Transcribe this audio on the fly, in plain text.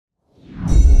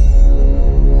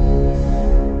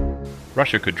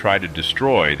Russia could try to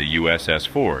destroy the USS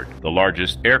Ford, the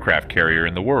largest aircraft carrier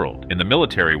in the world. In the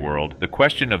military world, the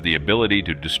question of the ability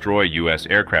to destroy U.S.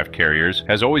 aircraft carriers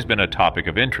has always been a topic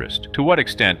of interest. To what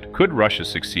extent could Russia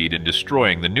succeed in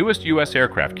destroying the newest U.S.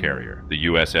 aircraft carrier, the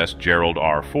USS Gerald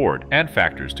R. Ford, and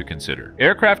factors to consider?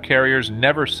 Aircraft carriers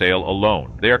never sail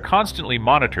alone. They are constantly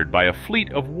monitored by a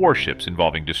fleet of warships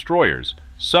involving destroyers,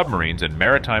 submarines, and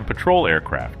maritime patrol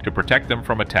aircraft to protect them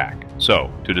from attack.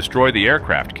 So, to destroy the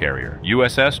aircraft carrier,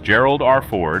 USS Gerald R.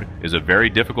 Ford is a very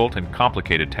difficult and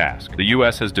complicated task. The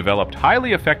U.S. has developed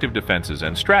highly effective defenses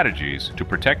and strategies to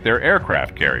protect their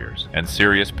aircraft carriers, and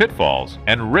serious pitfalls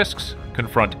and risks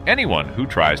confront anyone who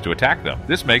tries to attack them.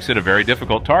 This makes it a very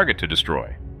difficult target to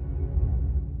destroy.